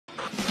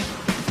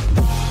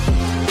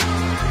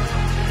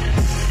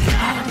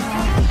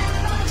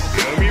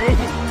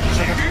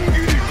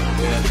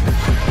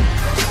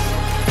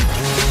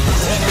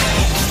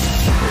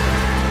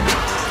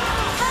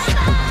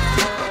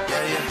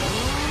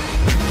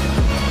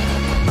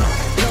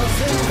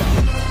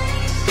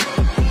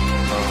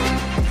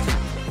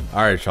All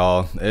right,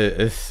 y'all.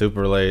 It's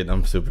super late.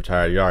 I'm super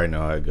tired. You already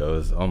know how it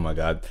goes. Oh my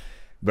god.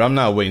 But I'm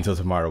not waiting until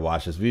tomorrow to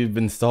watch this. We've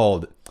been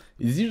stalled.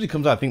 It usually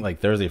comes out, I think, like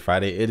Thursday,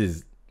 Friday. It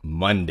is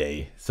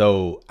Monday.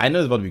 So I know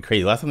it's about to be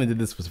crazy. Last time they did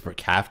this was for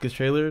Kafka's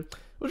trailer,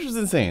 which was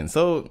insane.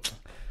 So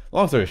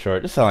long story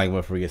short, just sound like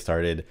before we get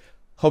started.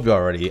 Hope y'all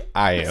ready.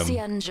 I am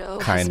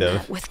kind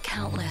of. With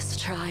countless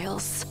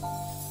trials.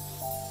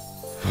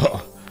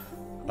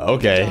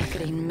 Okay.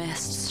 Darkening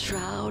mists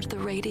shroud the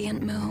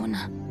radiant moon.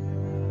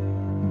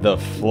 The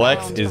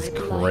flex is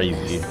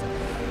crazy.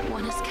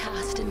 One is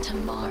cast into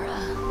Mara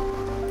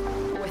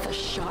with a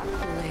sharp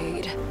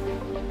blade,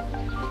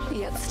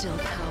 yet still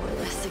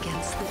powerless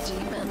against the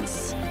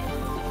demons.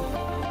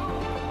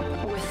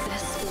 With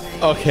this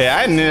blade, Okay,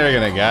 I knew they were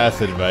gonna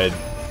gas it, but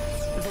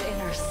the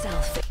inner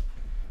self.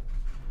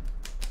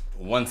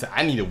 once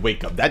I need to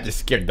wake up. That just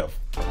scared the. With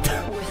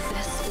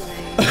this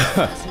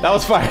blade, That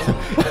was fire.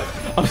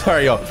 I'm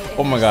sorry, y'all.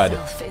 Oh my god.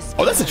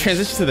 Oh, that's a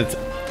transition to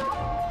the.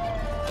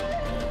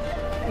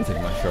 I'm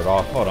taking my shirt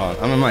off. Hold on.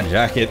 I'm in my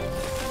jacket.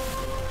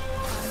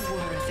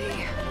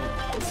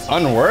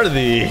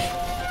 Unworthy.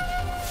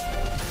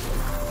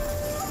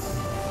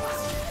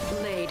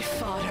 Blade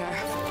fodder.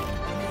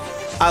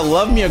 I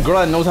love me a girl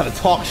that knows how to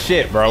talk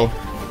shit, bro.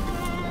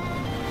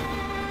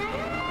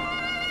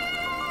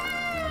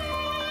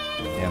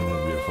 Damn, this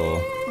is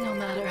beautiful. No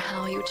matter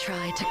how you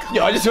try to cleanse,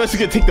 Yo, I just wish you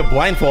could take the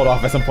blindfold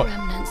off at some point.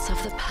 remnants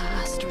of the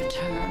past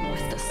return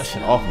with the That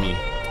shit off me.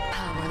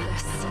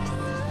 powerless.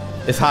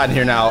 It's hot in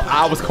here now.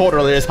 I was cold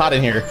earlier. It's hot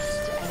in here.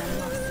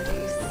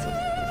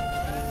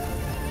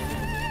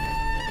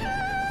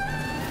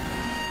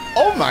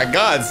 Oh my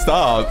god,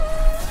 stop.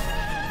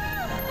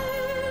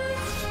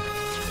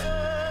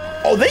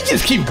 Oh, they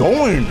just keep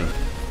going.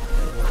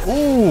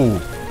 Ooh.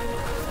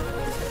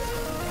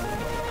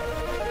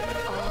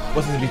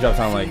 What's this beat drop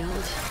sound like?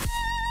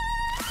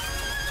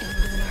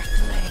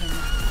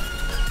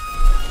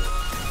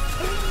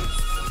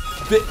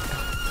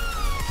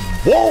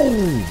 Whoa,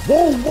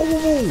 whoa, whoa, whoa,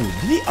 whoa.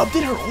 Did he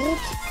update her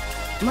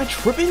ult? Am I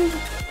tripping?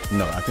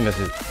 No, I think that's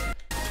it.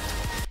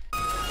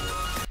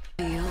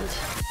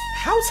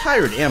 How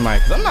tired am I?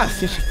 Because I'm not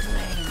seeing shit.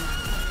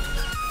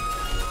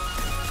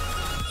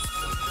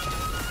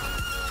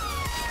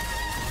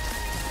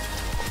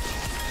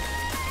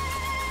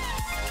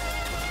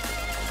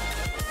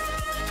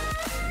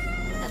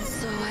 And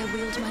so I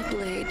wield my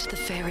blade to the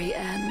very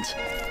end.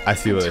 I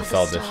see where they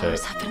saw this shit.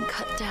 shit. Have been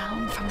cut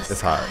down from the It's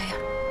sky. hot.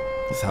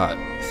 It's hot.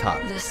 It's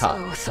hot. This It's hot.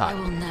 oath It's hot. I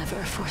will never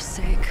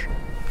forsake.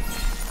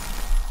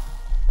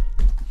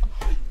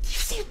 You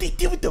see what they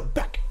did with the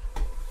back?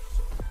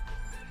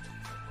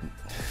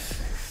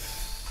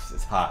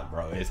 It's hot,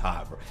 bro. It's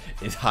hot, bro.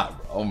 It's hot,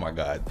 bro. Oh my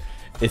god.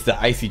 It's the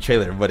icy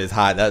trailer, but it's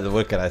hot.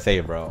 What can I say,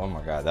 bro? Oh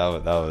my god. That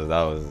was.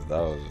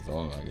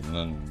 Oh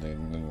my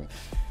god.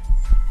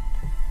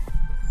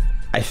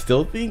 I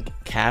still think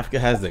Kafka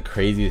has the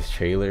craziest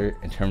trailer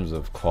in terms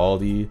of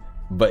quality,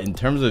 but in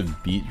terms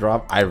of beat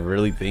drop, I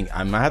really think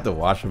I might have to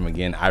watch them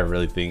again. I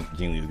really think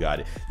Jingliu got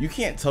it. You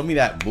can't tell me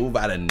that move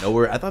out of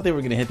nowhere. I thought they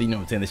were gonna hit the, you know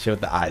what I'm saying, the shit with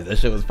the eyes. That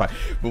shit was fine.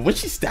 But when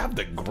she stabbed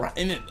the grunt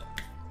in it,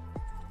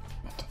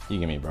 you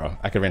get me, bro.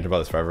 I could rant about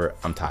this forever.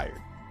 I'm tired.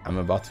 I'm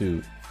about to, you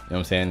know what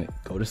I'm saying,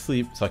 go to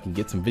sleep so I can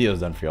get some videos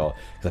done for y'all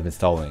because I've been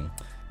stalling.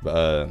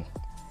 But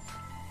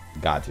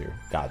God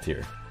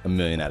tier, a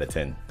million out of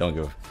 10. Don't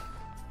give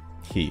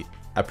heat.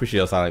 I appreciate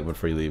y'all signing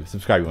before you leave.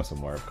 Subscribe if you want some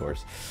more, of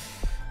course.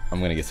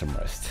 I'm gonna get some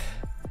rest.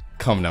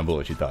 Comment down below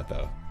what you thought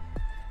though,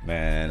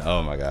 man.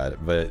 Oh my god.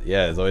 But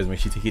yeah, as always, make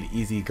sure you take it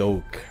easy,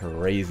 go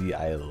crazy.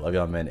 I love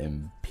y'all, man,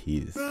 and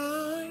peace.